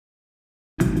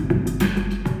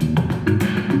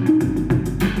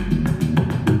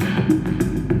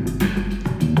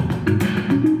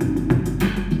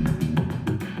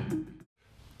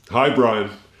Hi Brian,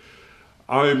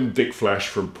 I'm Dick Flash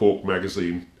from Pork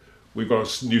Magazine. We've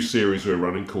got a new series we're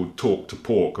running called Talk to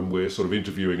Pork, and we're sort of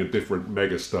interviewing a different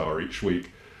megastar each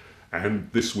week. And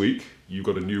this week you've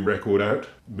got a new record out,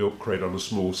 Milk Crate on a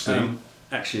Small Sea.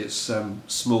 Actually it's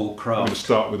Small Craft. I'm going to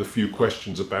start with a few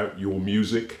questions about your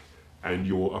music and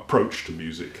your approach to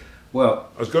music. Well,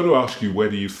 I was going to ask you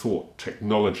whether you thought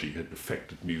technology had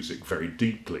affected music very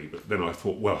deeply, but then I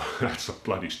thought, well, that's a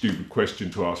bloody stupid question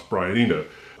to ask Brian Eno.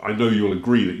 I know you'll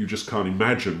agree that you just can't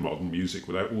imagine modern music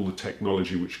without all the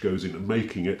technology which goes into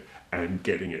making it and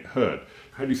getting it heard.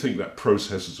 How do you think that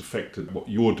process has affected what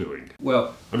you're doing?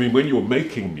 well, I mean, when you're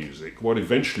making music, what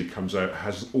eventually comes out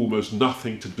has almost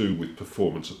nothing to do with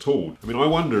performance at all. I mean, I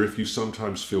wonder if you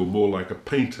sometimes feel more like a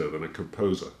painter than a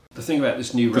composer. the thing about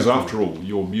this new record... Because after all,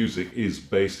 your music is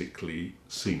basically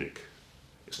scenic.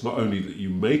 It's not only that you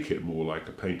make it more like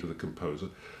a painter than a composer,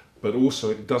 but also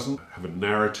it doesn't have a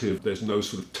narrative. There's no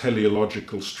sort of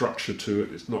teleological structure to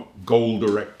it. It's not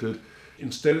goal-directed.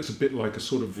 Instead, it's a bit like a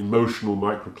sort of emotional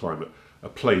microclimate, a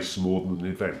place more than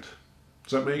an event.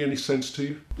 Does that make any sense to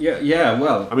you? Yeah,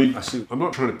 well, I mean, I see. I'm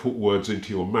not trying to put words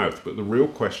into your mouth, but the real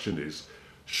question is,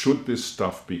 should this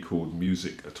stuff be called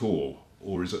music at all,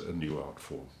 or is it a new art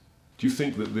form? Do you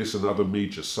think that this and other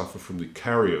media suffer from the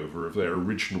carryover of their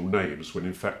original names when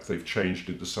in fact they've changed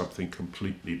into something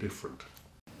completely different?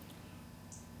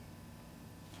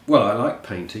 Well, I like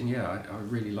painting, yeah, I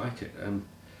really like it.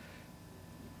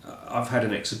 I've had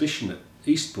an exhibition at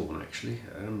Eastbourne, actually,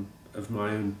 of my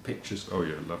own pictures. Oh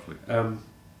yeah, lovely.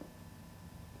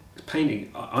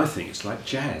 Painting, I think it's like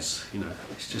jazz, you know.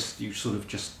 It's just, you sort of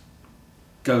just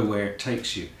go where it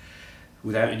takes you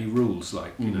without any rules,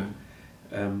 like, you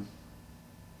know.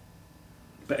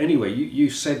 But anyway, you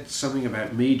said something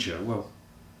about media. Well,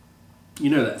 you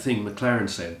know that thing McLaren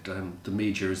said, the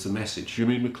media is the message. Do you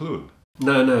mean McLuhan?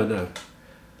 No. The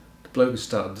bloke who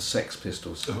started the Sex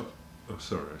Pistols. Oh,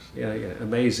 sorry. Yeah,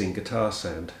 amazing guitar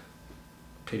sound.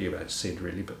 Pity about Sid,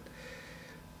 really, but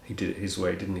he did it his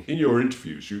way, didn't he? In your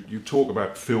interviews, you talk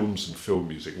about films and film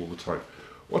music all the time.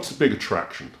 What's the big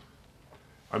attraction?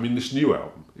 I mean, this new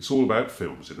album, it's all about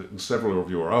films in it, and several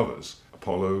of your others,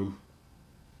 Apollo,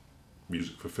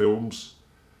 music for films.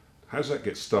 How does that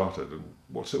get started, and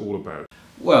what's it all about?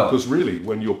 Well, Because really,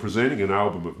 when you're presenting an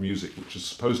album of music which is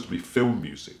supposed to be film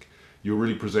music, you're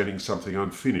really presenting something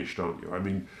unfinished, aren't you? I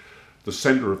mean, the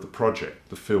centre of the project,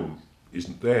 the film,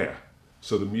 isn't there.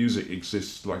 So the music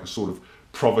exists like a sort of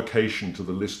provocation to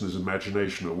the listener's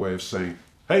imagination, a way of saying,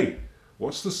 hey,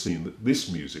 what's the scene that this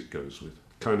music goes with?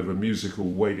 Kind of a musical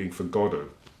Waiting for Godot.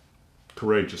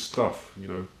 Courageous stuff, you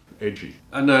know, edgy.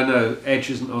 no, Edge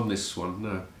isn't on this one,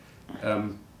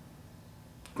 no.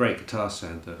 Great guitar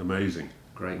sound, though. Amazing.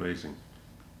 Great. Amazing.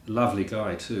 Lovely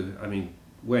guy, too. I mean,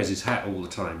 wears his hat all the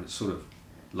time. It's sort of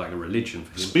like a religion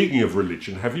for him. Speaking of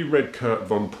religion, have you read Kurt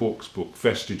von Pork's book,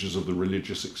 Vestiges of the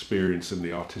Religious Experience in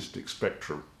the Artistic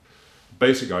Spectrum? The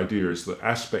basic idea is that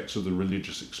aspects of the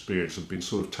religious experience have been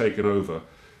sort of taken over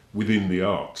within the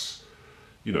arts.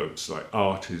 You know, it's like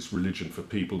art is religion for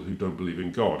people who don't believe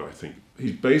in God, I think.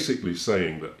 He's basically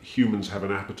saying that humans have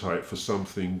an appetite for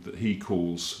something that he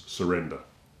calls surrender.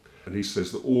 And he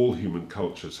says that all human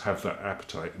cultures have that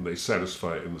appetite and they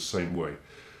satisfy it in the same way.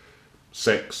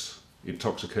 Sex,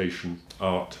 intoxication,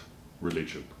 art,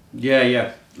 religion.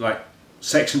 Yeah, like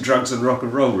sex and drugs and rock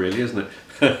and roll, really, isn't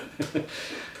it?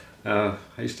 I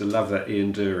used to love that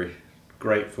Ian Dury.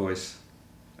 Great voice.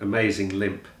 Amazing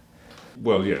limp.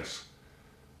 Well, yes.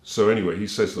 So anyway, he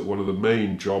says that one of the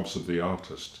main jobs of the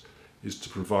artist is to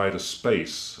provide a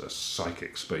space, a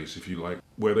psychic space, if you like,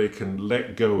 where they can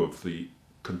let go of the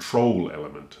control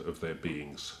element of their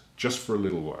beings, just for a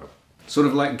little while. Sort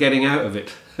of like getting out of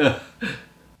it.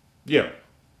 Yeah.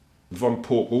 Von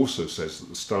Pork also says that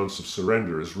the stance of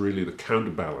surrender is really the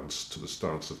counterbalance to the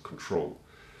stance of control.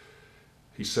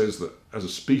 He says that as a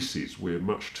species we're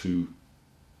much too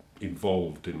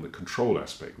involved in the control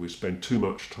aspect. We spend too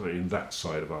much time in that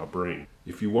side of our brain.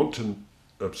 If you want to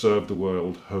observe the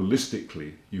world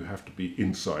holistically, you have to be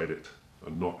inside it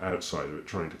and not outside of it,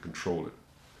 trying to control it.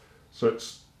 So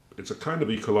it's a kind of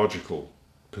ecological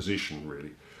position,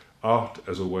 really. Art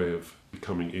as a way of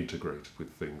becoming integrated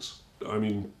with things. I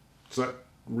mean, does that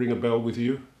ring a bell with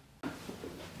you?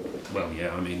 Well,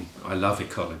 yeah, I mean, I love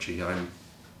ecology.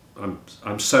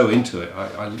 I'm so into it.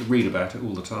 I read about it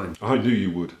all the time. I knew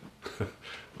you would.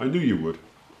 I knew you would.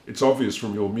 It's obvious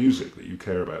from your music that you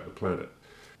care about the planet.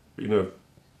 But, you know,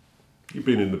 you've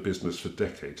been in the business for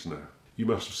decades now. You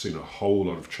must have seen a whole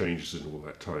lot of changes in all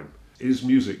that time. Is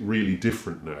music really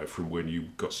different now from when you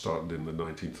got started in the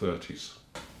 1930s?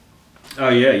 Oh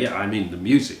yeah. I mean, the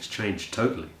music's changed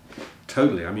totally.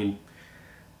 totally. I mean,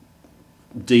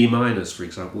 D minors, for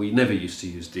example, we never used to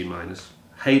use D minors.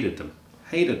 Hated them.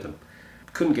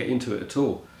 Couldn't get into it at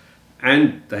all.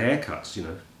 And the haircuts, you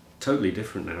know, totally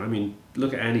different now. I mean,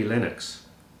 look at Annie Lennox.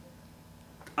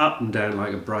 Up and down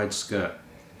like a bride's skirt.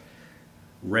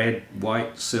 Red,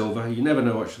 white, silver. You never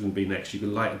know what she's going to be next. You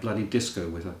can light a bloody disco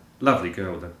with her. Lovely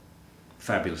girl, though.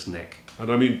 Fabulous neck.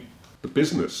 And I mean, the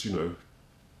business, you know,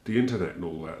 the internet and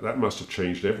all that must have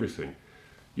changed everything.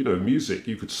 You know, music,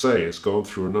 you could say, has gone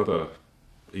through another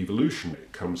evolution.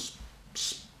 It comes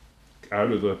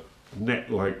out of the net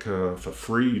like for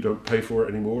free. You don't pay for it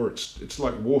anymore. It's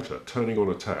like water turning on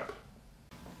a tap.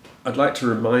 I'd like to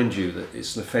remind you that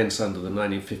it's an offence under the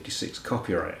 1956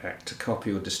 Copyright Act to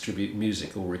copy or distribute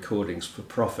music or recordings for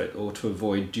profit or to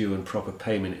avoid due and proper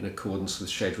payment in accordance with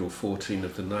Schedule 14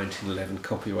 of the 1911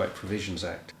 Copyright Provisions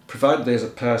Act. Provided there's a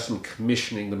person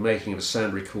commissioning the making of a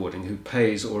sound recording who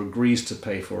pays or agrees to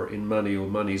pay for it in money or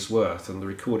money's worth, and the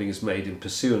recording is made in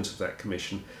pursuance of that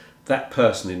commission, that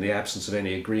person, in the absence of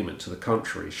any agreement to the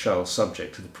contrary, shall,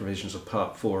 subject to the provisions of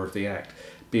Part 4 of the Act,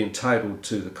 be entitled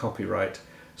to the copyright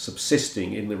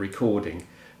subsisting in the recording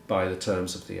by the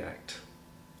terms of the Act.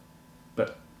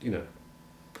 But, you know,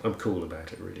 I'm cool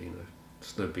about it, really, you know.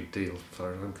 It's no big deal as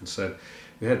far as I'm concerned.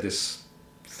 We had this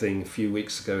thing a few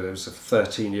weeks ago. There was a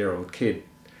 13-year-old kid.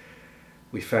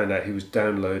 We found out he was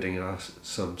downloading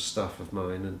some stuff of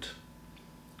mine, and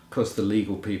of course the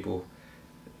legal people,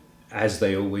 as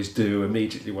they always do,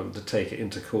 immediately wanted to take it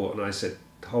into court, and I said,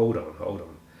 hold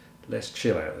on, let's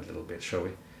chill out a little bit, shall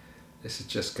we? This is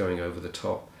just going over the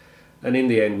top. And in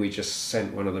the end, we just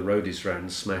sent one of the roadies round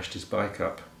and smashed his bike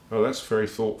up. Oh, that's very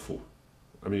thoughtful.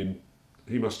 I mean,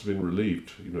 he must have been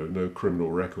relieved, you know, no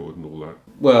criminal record and all that.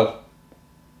 Well,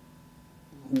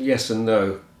 yes and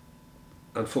no.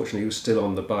 Unfortunately, he was still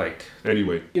on the bike.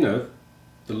 Anyway. You know,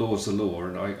 the law's the law,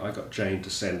 and I got Jane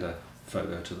to send a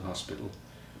photo to the hospital.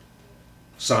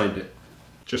 Signed it.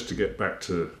 Just to get back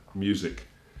to music,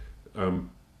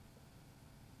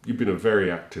 you've been a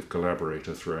very active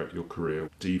collaborator throughout your career.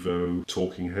 Devo,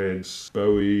 Talking Heads,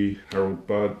 Bowie, Harold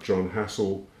Budd, John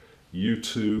Hassell,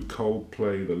 U2,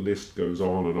 Coldplay, the list goes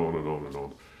on and on and on and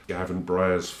on. Gavin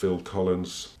Bryars, Phil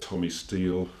Collins, Tommy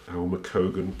Steele, Al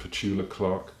McCogan, Petula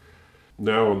Clark.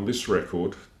 Now on this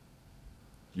record,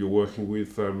 you're working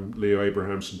with Leo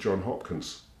Abrahams and John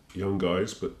Hopkins. Young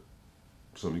guys, but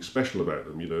something special about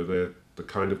them. You know, they're the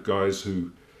kind of guys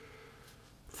who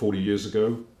 40 years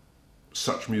ago,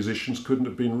 such musicians couldn't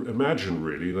have been imagined,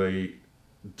 really. They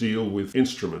deal with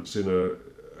instruments in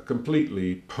a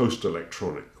completely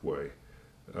post-electronic way.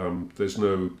 There's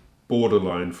no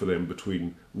borderline for them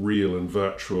between real and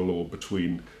virtual, or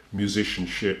between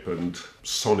musicianship and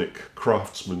sonic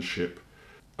craftsmanship.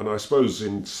 And I suppose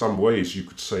in some ways you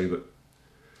could say that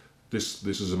this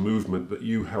is a movement that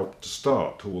you helped to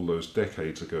start all those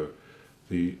decades ago.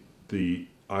 The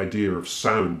idea of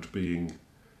sound being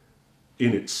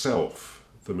in itself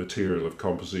the material of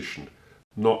composition,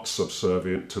 not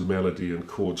subservient to melody and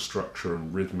chord structure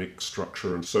and rhythmic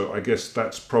structure. And so I guess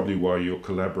that's probably why you're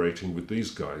collaborating with these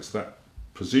guys. That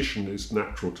position is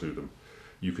natural to them.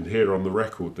 You can hear on the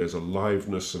record there's a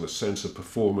liveness and a sense of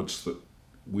performance that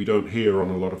we don't hear on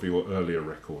a lot of your earlier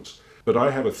records. But I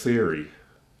have a theory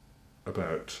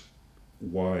about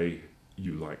why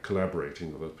you like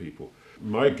collaborating with other people.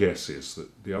 My guess is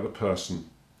that the other person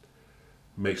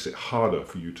makes it harder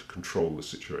for you to control the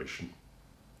situation.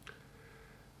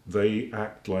 They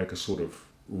act like a sort of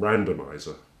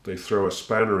randomizer. They throw a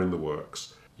spanner in the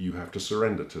works. You have to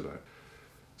surrender to that.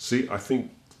 See, I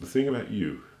think the thing about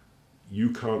you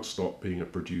can't stop being a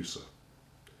producer.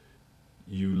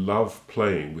 You love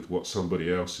playing with what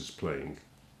somebody else is playing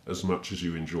as much as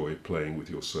you enjoy playing with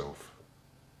yourself.